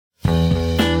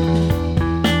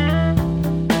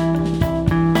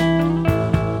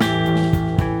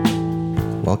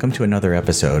Welcome to another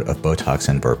episode of Botox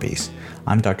and Burpees.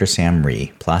 I'm Dr. Sam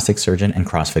Rhee, plastic surgeon and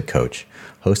CrossFit coach,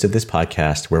 host of this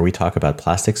podcast where we talk about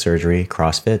plastic surgery,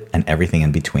 CrossFit, and everything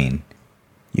in between.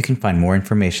 You can find more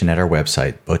information at our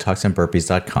website,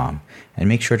 botoxandburpees.com, and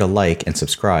make sure to like and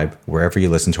subscribe wherever you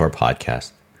listen to our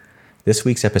podcast. This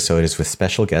week's episode is with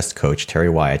special guest coach Terry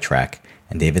Wyatrack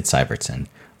and David Syvertson,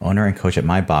 owner and coach at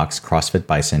My Box CrossFit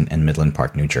Bison in Midland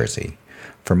Park, New Jersey.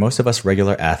 For most of us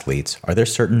regular athletes, are there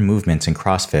certain movements in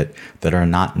CrossFit that are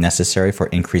not necessary for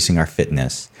increasing our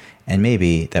fitness, and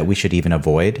maybe that we should even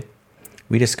avoid?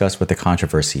 We discuss what the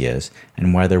controversy is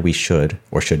and whether we should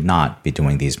or should not be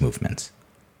doing these movements.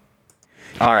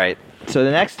 All right, so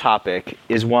the next topic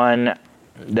is one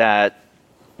that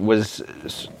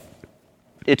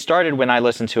it started when I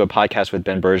listened to a podcast with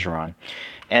Ben Bergeron,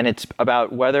 and it's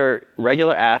about whether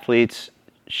regular athletes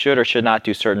should or should not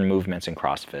do certain movements in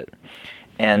CrossFit.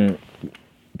 And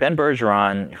Ben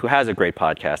Bergeron, who has a great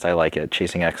podcast, I like it,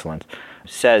 Chasing Excellence,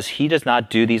 says he does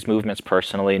not do these movements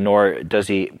personally, nor does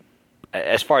he,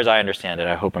 as far as I understand it,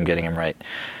 I hope I'm getting him right,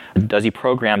 does he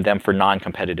program them for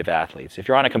non-competitive athletes. If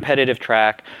you're on a competitive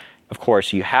track, of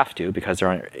course you have to because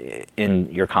they're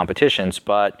in your competitions,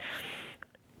 but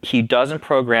he doesn't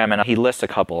program, and he lists a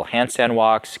couple: handstand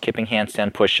walks, kipping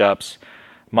handstand push-ups,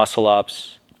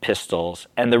 muscle-ups, pistols.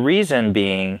 And the reason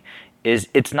being is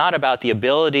it's not about the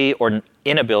ability or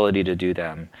inability to do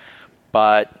them,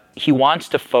 but he wants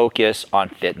to focus on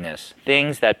fitness,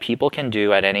 things that people can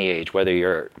do at any age, whether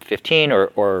you're 15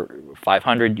 or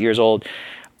 500 years old.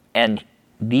 And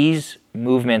these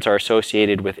movements are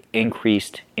associated with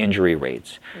increased injury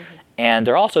rates. Mm-hmm. And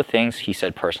there are also things he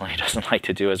said personally he doesn't like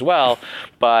to do as well,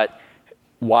 but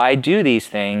why do these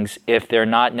things if they're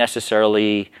not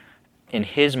necessarily, in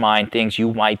his mind, things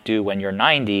you might do when you're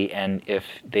 90, and if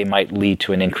they might lead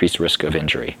to an increased risk of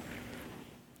injury?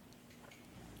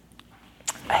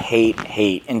 I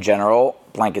hate in general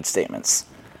blanket statements.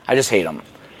 I just hate them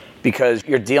because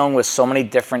you're dealing with so many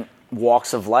different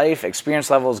walks of life, experience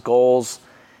levels, goals,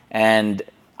 and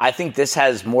I think this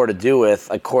has more to do with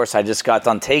a course I just got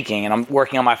done taking, and I'm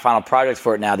working on my final project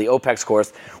for it now, the OPEX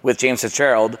course with James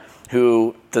Fitzgerald,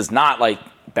 who does not like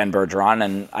Ben Bergeron,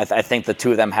 and I think the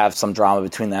two of them have some drama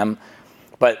between them,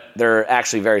 but they're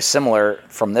actually very similar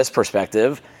from this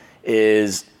perspective,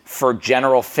 is for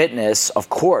general fitness, of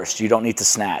course, you don't need to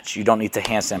snatch, you don't need to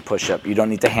handstand push-up, you don't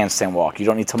need to handstand walk, you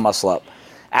don't need to muscle up.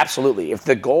 Absolutely. If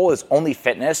the goal is only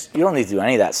fitness, you don't need to do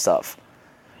any of that stuff,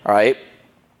 all right?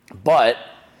 But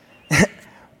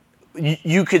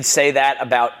you could say that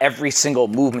about every single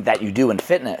movement that you do in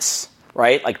fitness.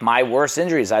 Right? Like my worst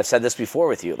injuries, I've said this before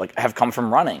with you, like have come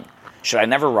from running. Should I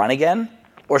never run again?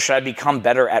 Or should I become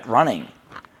better at running?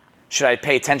 Should I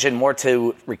pay attention more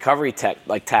to recovery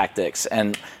tactics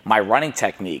and my running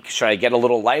technique? Should I get a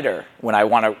little lighter when I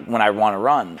want to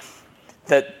run?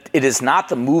 That it is not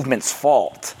the movement's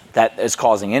fault that is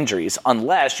causing injuries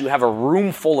unless you have a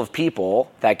room full of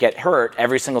people that get hurt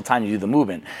every single time you do the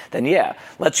movement. Then yeah,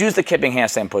 let's use the kipping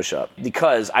handstand push-up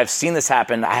because I've seen this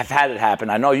happen. I have had it happen.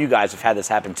 I know you guys have had this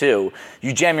happen too.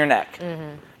 You jam your neck.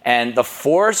 Mm-hmm. And the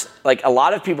force, like a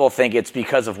lot of people think it's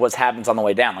because of what happens on the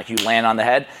way down, like you land on the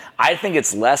head. I think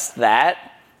it's less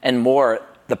that and more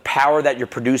the power that you're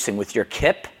producing with your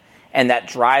kip. And that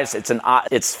drives,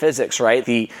 it's physics,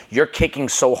 right? You're kicking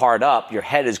so hard up, your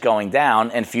head is going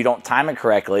down, and if you don't time it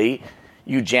correctly,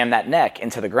 you jam that neck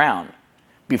into the ground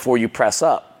before you press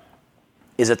up.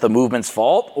 Is it the movement's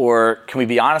fault, or can we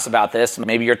be honest about this?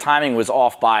 Maybe your timing was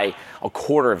off by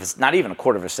not even a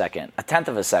quarter of a second, a tenth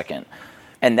of a second.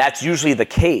 And that's usually the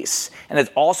case. And it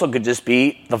also could just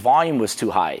be the volume was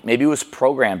too high. Maybe it was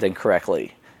programmed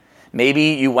incorrectly.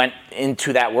 Maybe you went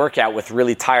into that workout with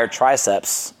really tired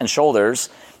triceps and shoulders,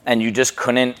 and you just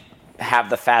couldn't have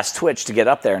the fast twitch to get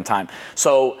up there in time.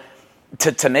 So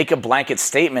to make a blanket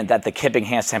statement that the kipping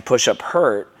handstand push-up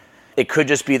hurt, it could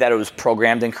just be that it was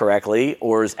programmed incorrectly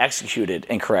or was executed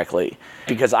incorrectly.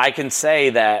 Because I can say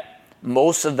that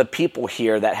most of the people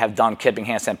here that have done kipping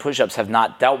handstand push-ups have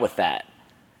not dealt with that.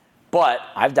 But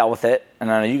I've dealt with it, and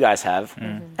I know you guys have.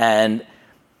 Mm-hmm. And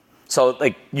so,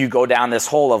 like, you go down this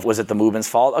hole of, was it the movement's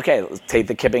fault? Okay, let's take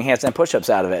the kipping handstand push-ups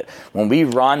out of it. When we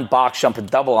run box jump and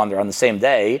double under on the same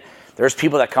day, there's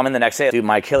people that come in the next day to do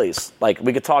my Achilles. Like,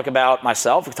 we could talk about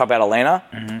myself, we could talk about Elena.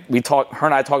 Mm-hmm. Her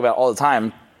and I talk about all the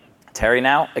time. Terry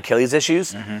now, Achilles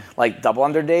issues. Mm-hmm. Like, double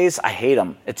under days, I hate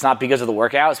them. It's not because of the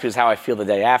workout, it's because of how I feel the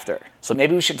day after. So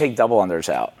maybe we should take double unders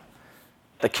out.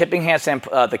 The kipping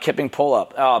handstand, the kipping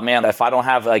pull-up. Oh, man, if I don't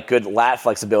have, like, good lat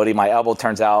flexibility, my elbow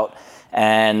turns out,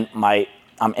 and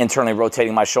I'm internally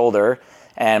rotating my shoulder,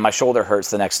 and my shoulder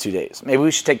hurts the next 2 days. Maybe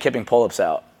we should take kipping pull-ups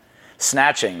out.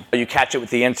 Snatching, you catch it with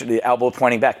the elbow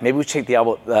pointing back. Maybe we take the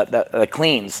elbow, the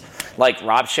cleans, like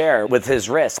Rob Scher with his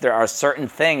wrist. There are certain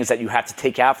things that you have to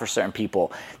take out for certain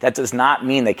people. That does not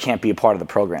mean they can't be a part of the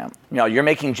program. You're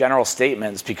making general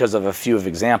statements because of a few of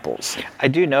examples. I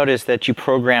do notice that you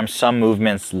program some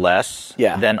movements less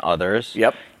than others.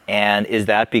 Yep. And is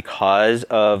that because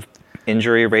of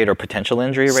injury rate or potential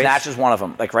injury rate? Snatch is one of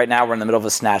them. Like right now, we're in the middle of a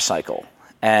snatch cycle.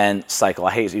 I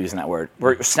hate using that word.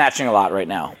 We're snatching a lot right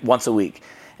now, once a week.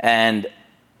 And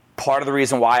part of the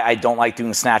reason why I don't like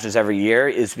doing snatches every year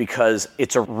is because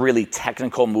it's a really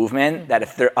technical movement that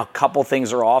if a couple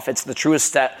things are off, it's the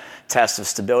truest test of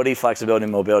stability, flexibility,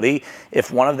 and mobility.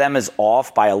 If one of them is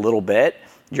off by a little bit,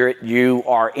 you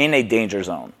are in a danger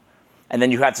zone. And then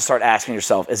you have to start asking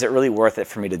yourself, is it really worth it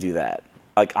for me to do that?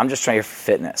 Like, I'm just training for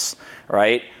fitness,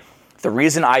 right? The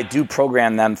reason I do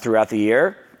program them throughout the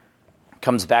year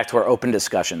comes back to our open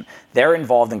discussion. They're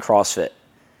involved in CrossFit.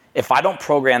 If I don't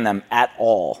program them at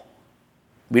all,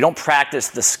 we don't practice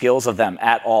the skills of them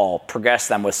at all, progress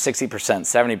them with 60%,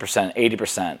 70%,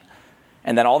 80%,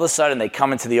 and then all of a sudden they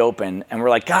come into the open and we're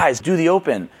like, guys, do the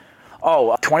open.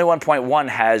 Oh, 21.1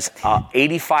 has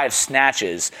 85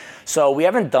 snatches. So we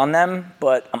haven't done them,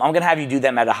 but I'm going to have you do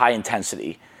them at a high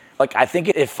intensity. Like, I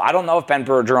think I don't know if Ben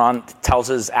Bergeron tells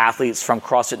his athletes from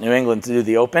CrossFit New England to do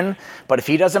the open, but if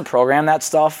he doesn't program that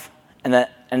stuff and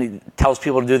he tells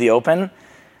people to do the open,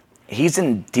 he's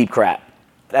in deep crap.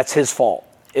 That's his fault.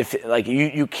 If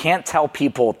you can't tell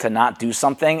people to not do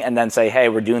something and then say, hey,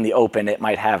 we're doing the open, it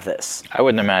might have this. I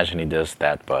wouldn't imagine he does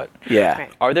that, but yeah.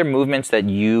 Right. Are there movements that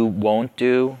you won't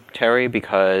do, Terry,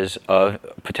 because of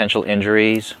potential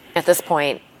injuries? At this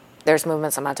point, there's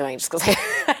movements I'm not doing just because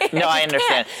I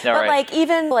understand. No, but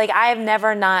right. I've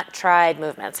never not tried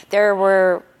movements. There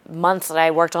were months that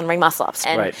I worked on ring muscle ups,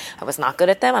 and I was not good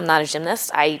at them. I'm not a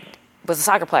gymnast. I was a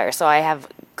soccer player, so I have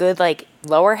good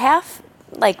lower half,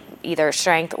 either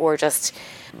strength or just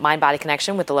mind-body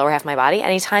connection with the lower half of my body.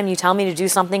 Anytime you tell me to do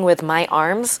something with my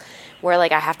arms where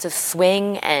I have to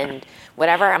swing and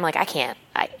whatever, I'm like, I can't.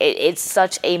 It's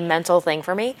such a mental thing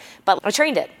for me. But I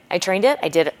trained it.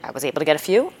 I was able to get a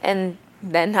few, and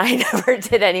then I never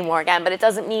did any more again. But it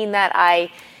doesn't mean that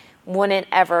I wouldn't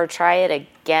ever try it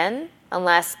again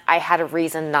unless I had a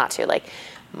reason not to.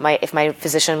 If my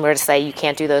physician were to say you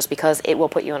can't do those because it will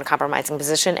put you in a compromising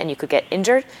position and you could get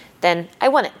injured, then I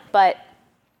wouldn't. But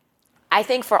I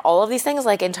think for all of these things,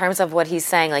 in terms of what he's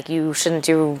saying, you shouldn't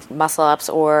do muscle-ups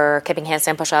or kipping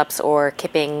handstand push-ups or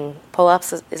kipping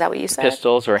pull-ups. Is that what you said?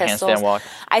 Pistols or handstand walk.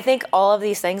 I think all of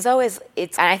these things, though, and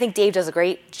I think Dave does a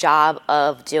great job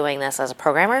of doing this as a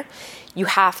programmer. You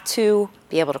have to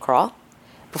be able to crawl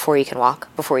before you can walk,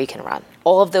 before you can run.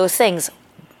 All of those things,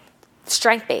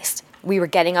 strength-based. We were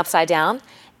getting upside down,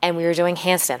 and we were doing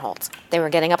handstand holds. Then we were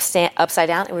getting upside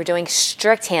down, and we were doing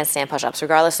strict handstand push-ups,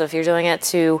 regardless of if you're doing it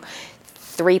to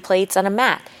 3 plates on a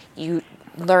mat. You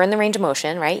learn the range of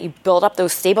motion, right? You build up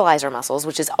those stabilizer muscles,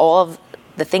 which is all of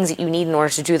the things that you need in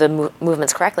order to do the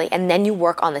movements correctly, and then you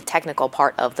work on the technical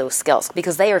part of those skills,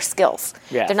 because they are skills.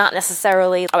 Yes. They're not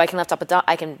necessarily, I can lift up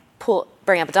I can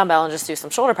bring up a dumbbell and just do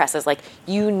some shoulder presses.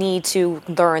 You need to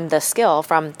learn the skill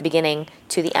from the beginning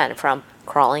to the end, from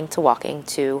crawling to walking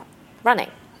to running.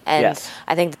 And yes.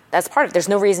 I think that's part of it. There's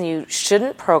no reason you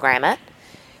shouldn't program it,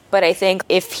 but I think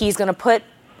if he's going to put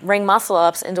ring muscle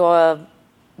ups into a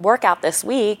workout this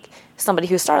week, somebody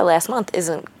who started last month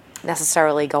isn't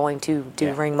necessarily going to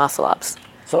do ring muscle ups.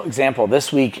 So example,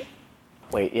 this week,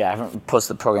 I haven't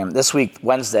posted the program. This week,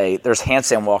 Wednesday, there's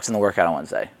handstand walks in the workout on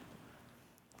Wednesday.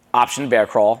 Option bear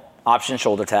crawl, option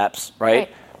shoulder taps, right?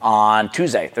 On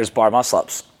Tuesday, there's bar muscle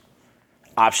ups.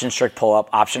 Option strict pull up,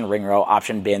 option ring row,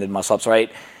 option banded muscle ups, right?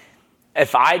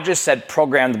 If I just said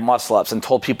programmed muscle ups and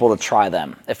told people to try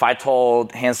them, if I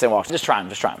told handstand walks, just try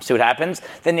them, see what happens,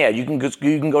 then you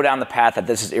can go down the path that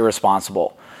this is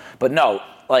irresponsible. But no,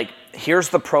 here's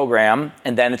the program,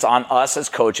 and then it's on us as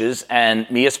coaches, and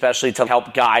me especially, to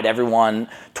help guide everyone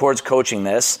towards coaching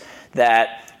this,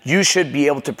 that you should be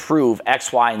able to prove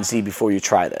X, Y, and Z before you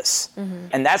try this. Mm-hmm.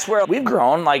 And that's where we've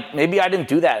grown. Maybe I didn't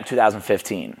do that in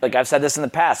 2015. I've said this in the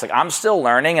past. I'm still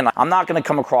learning, and I'm not going to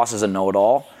come across as a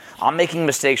know-it-all. I'm making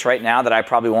mistakes right now that I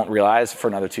probably won't realize for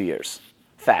another 2 years.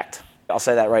 Fact. I'll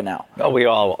say that right now. Oh, we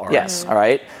all are. Yes, all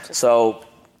right? So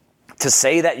to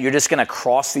say that you're just going to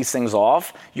cross these things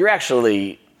off, you're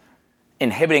actually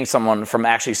inhibiting someone from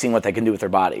actually seeing what they can do with their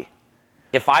body.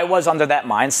 If I was under that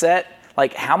mindset,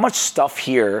 how much stuff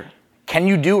here can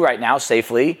you do right now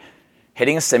safely,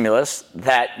 hitting a stimulus,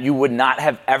 that you would not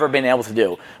have ever been able to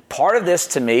do? Part of this,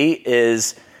 to me,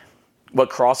 is what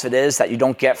CrossFit is that you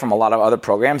don't get from a lot of other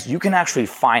programs, you can actually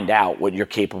find out what you're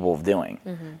capable of doing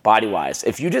body-wise.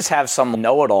 If you just have some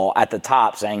know-it-all at the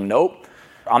top saying, nope,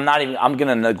 I'm going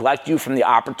to neglect you from the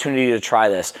opportunity to try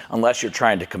this unless you're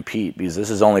trying to compete, because this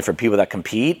is only for people that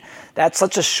compete. That's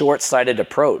such a short-sighted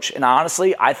approach. And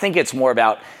honestly, I think it's more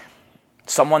about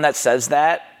someone that says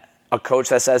that, a coach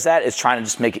that says that, is trying to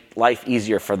just make life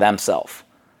easier for themselves.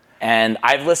 And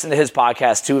I've listened to his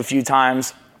podcast too a few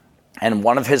times, and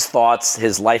one of his thoughts,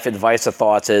 his life advice of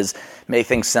thoughts is make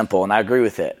things simple, and I agree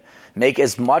with it. Make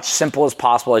as much simple as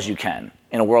possible as you can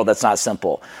in a world that's not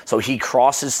simple. So he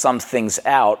crosses some things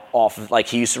out off of, like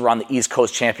he used to run the East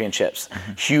Coast Championships,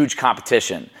 huge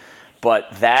competition.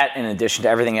 But that, in addition to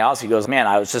everything else, he goes, man,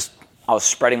 I was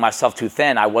spreading myself too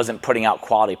thin. I wasn't putting out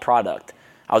quality product.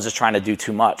 I was just trying to do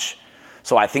too much.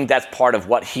 So I think that's part of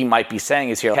what he might be saying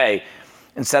is here, hey,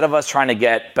 instead of us trying to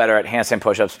get better at handstand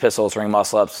push-ups, pistols, ring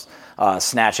muscle-ups,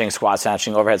 snatching, squat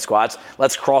snatching, overhead squats,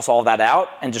 let's cross all that out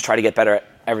and just try to get better at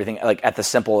everything, like at the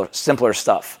simpler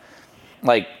stuff.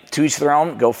 Like, to each their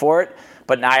own, go for it.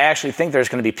 But I actually think there's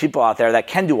going to be people out there that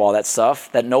can do all that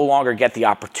stuff that no longer get the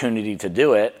opportunity to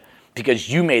do it because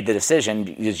you made the decision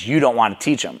because you don't want to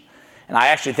teach them. And I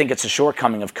actually think it's a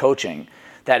shortcoming of coaching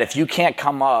that if you can't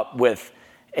come up with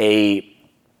a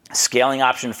scaling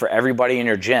option for everybody in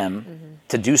your gym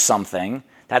to do something,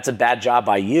 that's a bad job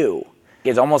by you.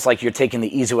 It's almost like you're taking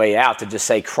the easy way out to just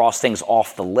say cross things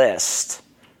off the list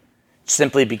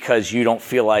simply because you don't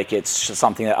feel like it's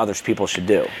something that other people should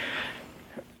do.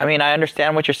 I mean, I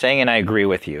understand what you're saying, and I agree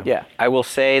with you. Yeah. I will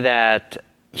say that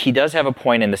he does have a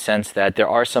point in the sense that there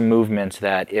are some movements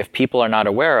that if people are not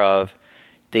aware of,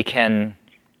 they can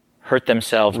hurt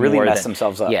themselves really more mess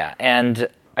themselves up. Yeah, and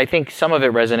I think some of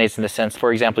it resonates in the sense,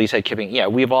 for example, you said kipping. Yeah,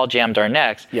 we've all jammed our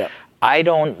necks. Yeah.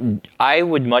 I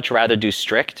would much rather do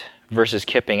strict versus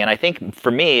kipping, and I think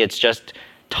for me, it's just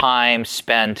time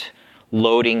spent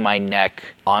loading my neck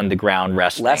on the ground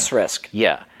resting. Less risk.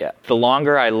 Yeah. Yeah. The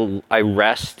longer I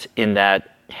rest in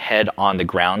that head on the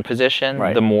ground position,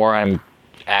 right, the more I'm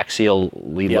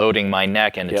axially loading my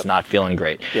neck, and it's not feeling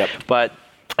great. Yep. But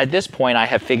at this point, I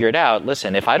have figured out,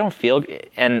 listen, if I don't feel,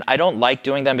 and I don't like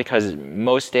doing them because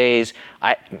most days,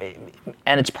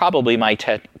 and it's probably my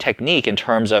technique in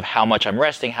terms of how much I'm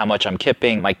resting, how much I'm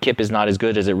kipping. My kip is not as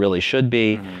good as it really should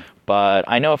be. But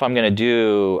I know if I'm going to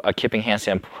do a kipping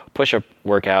handstand push-up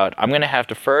workout, I'm going to have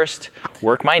to first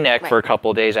work my neck for a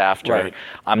couple of days after. Right.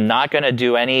 I'm not going to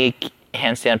do any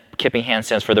kipping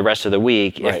handstands for the rest of the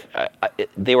week. Right. If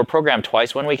they were programmed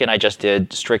twice one week, and I just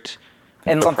did strict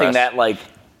and something press. that, like,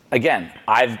 again,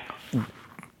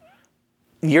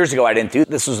 years ago I didn't do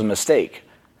this. Was a mistake.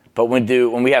 But when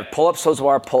we have pull-ups, toes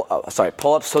bar,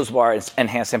 pull-ups, toes bar, and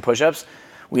handstand push-ups,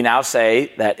 we now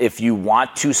say that if you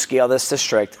want to scale this to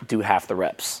strict, do half the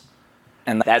reps.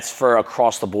 And that's for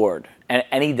across the board and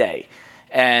any day.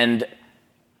 And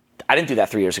I didn't do that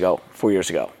 4 years ago.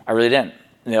 I really didn't.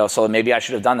 So maybe I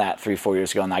should have done that 3-4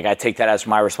 years ago. And I got to take that as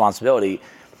my responsibility.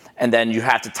 And then you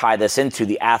have to tie this into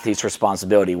the athlete's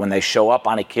responsibility when they show up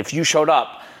if you showed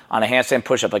up on a handstand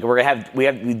push-up, like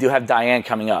we do have Diane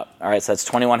coming up. All right, so that's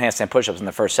 21 handstand push-ups in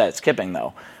the first set. It's kipping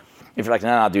though. If you're like,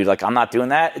 no, dude, like I'm not doing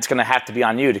that, it's going to have to be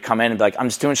on you to come in and be like, I'm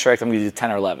just doing strict, I'm going to do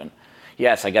 10 or 11.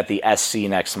 Yes, I got the SC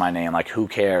next to my name, like who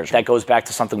cares? That goes back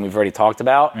to something we've already talked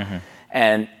about.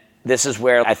 And this is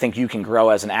where I think you can grow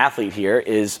as an athlete here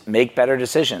is make better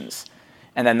decisions.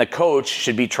 And then the coach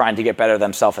should be trying to get better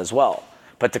themselves as well.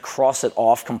 But to cross it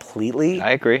off completely,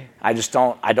 I agree. I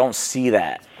don't see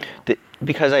that.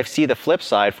 Because I see the flip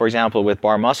side, for example, with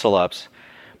bar muscle-ups,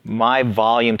 my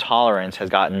volume tolerance has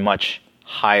gotten much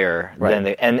higher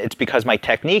and it's because my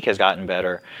technique has gotten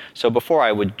better. So before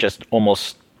I would just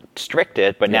almost strict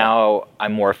it, but now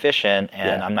I'm more efficient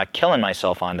and I'm not killing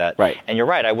myself on that. Right. And you're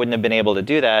right, I wouldn't have been able to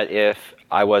do that if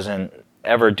I wasn't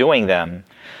ever doing them.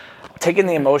 Taking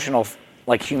the emotional,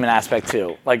 like human aspect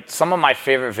too. Like some of my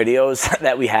favorite videos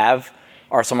that we have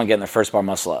are someone getting their first bar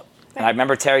muscle up. And I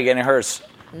remember Terry getting hers.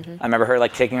 I remember her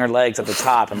like kicking her legs at the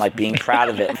top and like being proud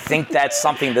of it. I think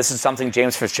this is something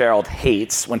James Fitzgerald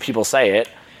hates when people say it,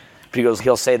 because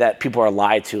he'll say that people are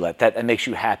lied to, like that makes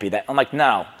you happy. That I'm like,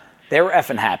 no, they were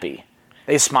effing happy.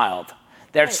 They smiled.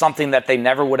 That's something that they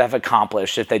never would have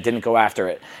accomplished if they didn't go after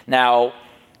it. Now,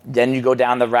 then you go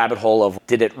down the rabbit hole of,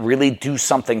 did it really do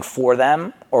something for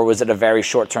them, or was it a very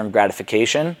short-term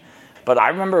gratification? But I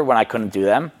remember when I couldn't do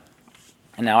them,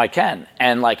 and now I can.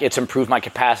 And like it's improved my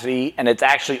capacity, and it's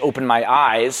actually opened my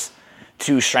eyes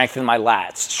to strengthen my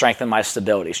lats, strengthen my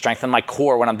stability, strengthen my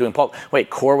core when I'm doing pull-ups. Wait,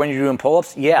 core when you're doing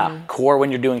pull-ups? Yeah, core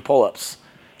when you're doing pull-ups.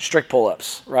 Strict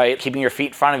pull-ups, right? Keeping your feet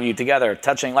in front of you together,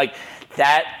 touching. Like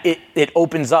it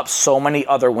opens up so many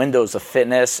other windows of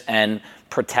fitness and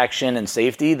protection and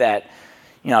safety that,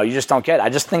 you just don't get it. I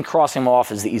just think crossing them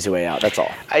off is the easy way out. That's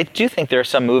all. I do think there are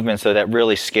some movements, though, that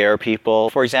really scare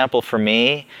people. For example, for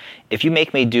me, if you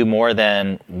make me do more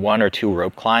than 1 or 2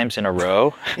 rope climbs in a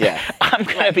row, I'm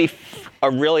going to be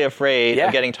really afraid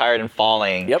of getting tired and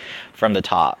falling from the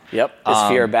top. Is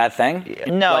fear a bad thing?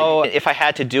 No. If I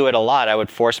had to do it a lot, I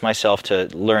would force myself to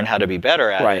learn how to be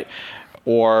better at it.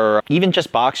 Or even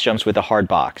just box jumps with a hard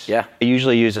box. I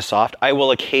usually use a soft. I will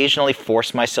occasionally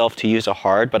force myself to use a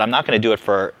hard, but I'm not going to do it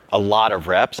for a lot of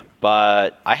reps.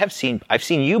 But I've seen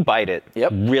you bite it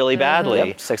really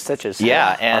badly. 6 stitches.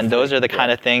 And those are the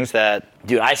kind of things that...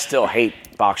 Dude, I still hate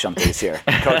box jump days here.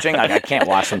 Coaching, I can't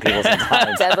watch some people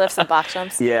sometimes. Deadlifts and box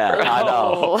jumps? Yeah, I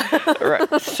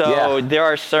know. So there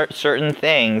are certain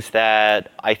things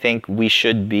that I think we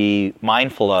should be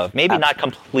mindful of. Maybe not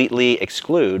completely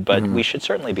exclude, but we should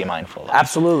certainly be mindful of.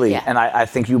 Absolutely. And I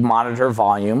think you monitor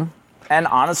volume. And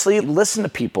honestly, listen to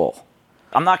people.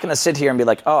 I'm not going to sit here and be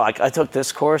like, oh, I took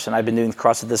this course and I've been doing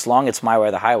CrossFit this long. It's my way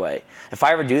or the highway. If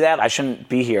I ever do that, I shouldn't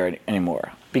be here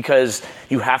anymore, because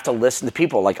you have to listen to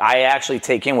people. Like, I actually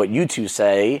take in what you two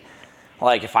say.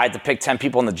 Like, if I had to pick 10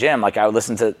 people in the gym, like, I would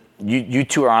listen to you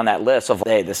two are on that list of,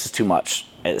 hey, this is too much.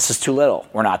 Hey, this is too little.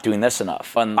 We're not doing this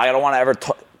enough. And I don't want to ever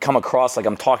come across like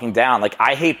I'm talking down. Like,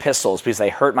 I hate pistols because they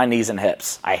hurt my knees and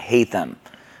hips. I hate them.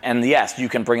 And yes, you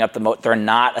can bring up they're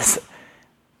not...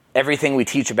 Everything we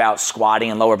teach about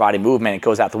squatting and lower body movement, it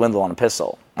goes out the window on a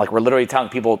pistol. Like, we're literally telling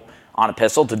people on a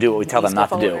pistol to do what we tell them not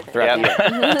to do throughout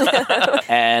the year.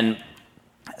 And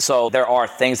so there are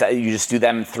things that you just do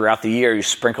them throughout the year. You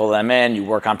sprinkle them in, you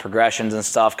work on progressions and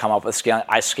stuff, come up with scale.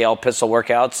 I scale pistol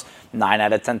workouts 9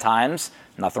 out of 10 times.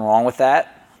 Nothing wrong with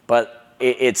that. But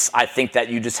I think that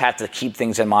you just have to keep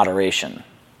things in moderation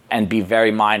and be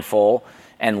very mindful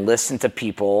and listen to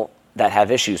people that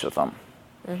have issues with them.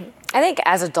 Mm-hmm. I think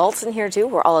as adults in here too,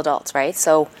 we're all adults, right?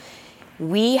 So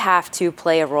we have to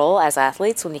play a role as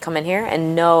athletes when you come in here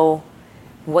and know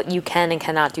what you can and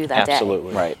cannot do that day.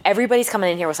 Absolutely. Right. Everybody's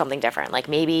coming in here with something different. Like,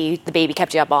 maybe the baby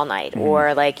kept you up all night,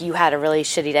 or like you had a really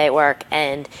shitty day at work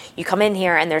and you come in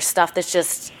here and there's stuff that's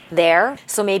just there.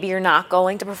 So maybe you're not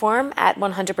going to perform at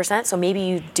 100%. So maybe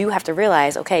you do have to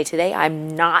realize, okay, today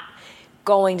I'm not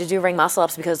going to do ring muscle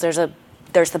ups because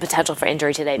there's the potential for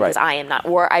injury today, because I am not,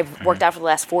 or I've worked out for the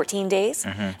last 14 days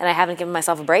and I haven't given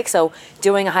myself a break. So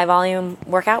doing a high volume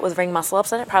workout with ring muscle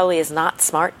ups in it probably is not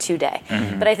smart today.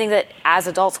 But I think that as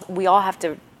adults, we all have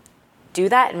to do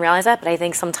that and realize that. But I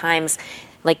think sometimes,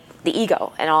 like, the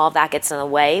ego and all of that gets in the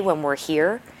way when we're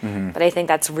here. But I think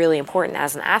that's really important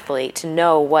as an athlete to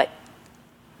know what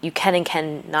you can and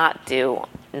cannot do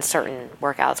in certain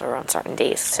workouts or on certain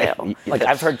days too. Like,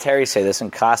 I've heard Terry say this in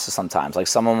classes sometimes. Like,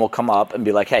 someone will come up and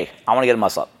be like, hey, I want to get a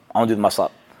muscle up. I want to do the muscle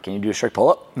up. Can you do a strict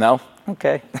pull-up? No?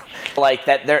 Okay. Like,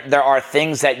 that there are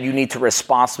things that you need to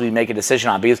responsibly make a decision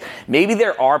on, because maybe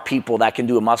there are people that can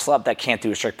do a muscle up that can't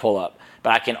do a strict pull-up.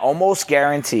 But I can almost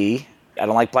guarantee, I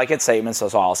don't like blanket statements, so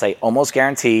I'll say almost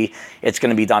guarantee it's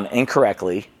going to be done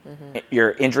incorrectly.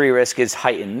 Your injury risk is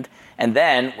heightened. And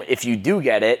then if you do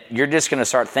get it, you're just going to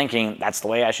start thinking, that's the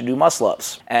way I should do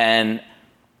muscle-ups. And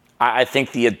I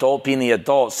think the adult being the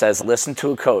adult says, listen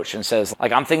to a coach and says,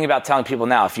 like, I'm thinking about telling people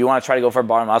now, if you want to try to go for a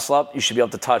bar muscle-up, you should be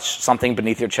able to touch something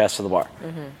beneath your chest of the bar.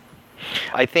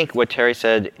 I think what Terry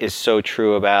said is so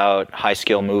true about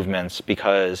high-skill movements,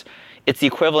 because it's the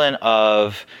equivalent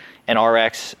of an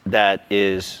RX that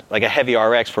is like a heavy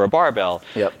RX for a barbell.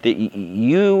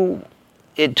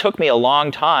 It took me a long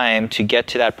time to get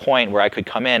to that point where I could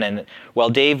come in and, well,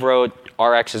 Dave wrote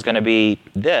RX is going to be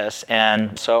this,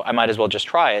 and so I might as well just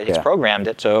try it. He's programmed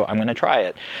it, so I'm going to try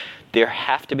it. There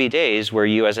have to be days where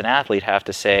you as an athlete have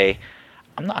to say,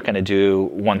 I'm not going to do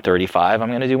 135, I'm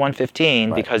going to do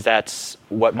 115 because that's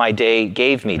what my day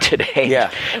gave me today.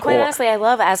 And quite honestly, I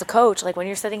love, as a coach, like, when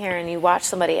you're sitting here and you watch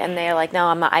somebody and they're like, no,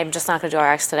 I'm just not going to do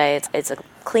RX today. It's a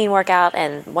clean workout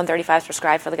and 135 is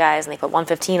prescribed for the guys, and they put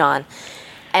 115 on.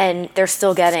 And they're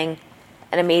still getting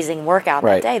an amazing workout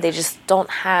that day. They just don't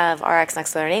have RX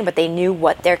next to their name, but they knew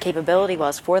what their capability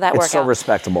was for that workout. It's so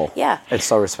respectable. Yeah. It's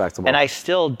so respectable. And I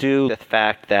still do the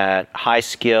fact that high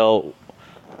skill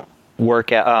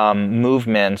workout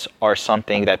movements are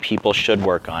something that people should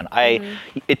work on.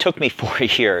 It took me 4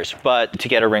 years to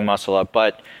get a ring muscle up,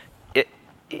 but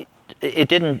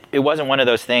it wasn't one of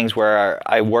those things where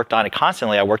I worked on it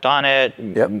constantly. I worked on it,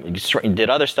 did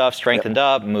other stuff, strengthened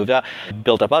up, moved up,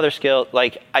 built up other skills.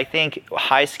 Like, I think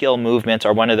high skill movements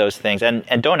are one of those things.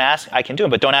 And don't ask, I can do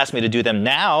them, but don't ask me to do them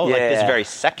now, like this very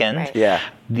second. Right. Yeah.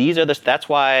 That's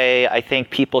why I think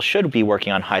people should be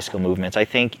working on high skill movements. I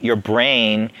think your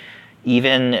brain,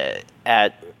 even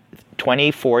at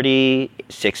 20, 40,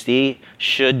 60,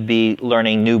 should be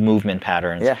learning new movement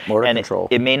patterns. Yeah, motor control.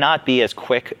 It may not be as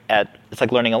quick it's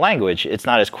like learning a language. It's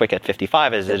not as quick at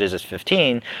 55 as it is at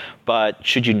 15, but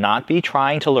should you not be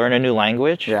trying to learn a new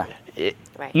language? Yeah.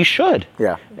 You should.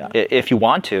 Yeah. If you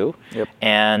want to. Yep.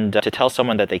 And to tell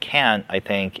someone that they can't, I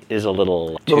think, is a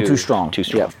little too strong. Too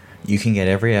strong. Yep. You can get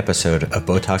every episode of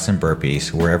Botox and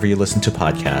Burpees wherever you listen to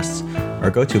podcasts,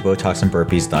 or go to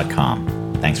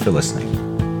BotoxandBurpees.com. Thanks for listening.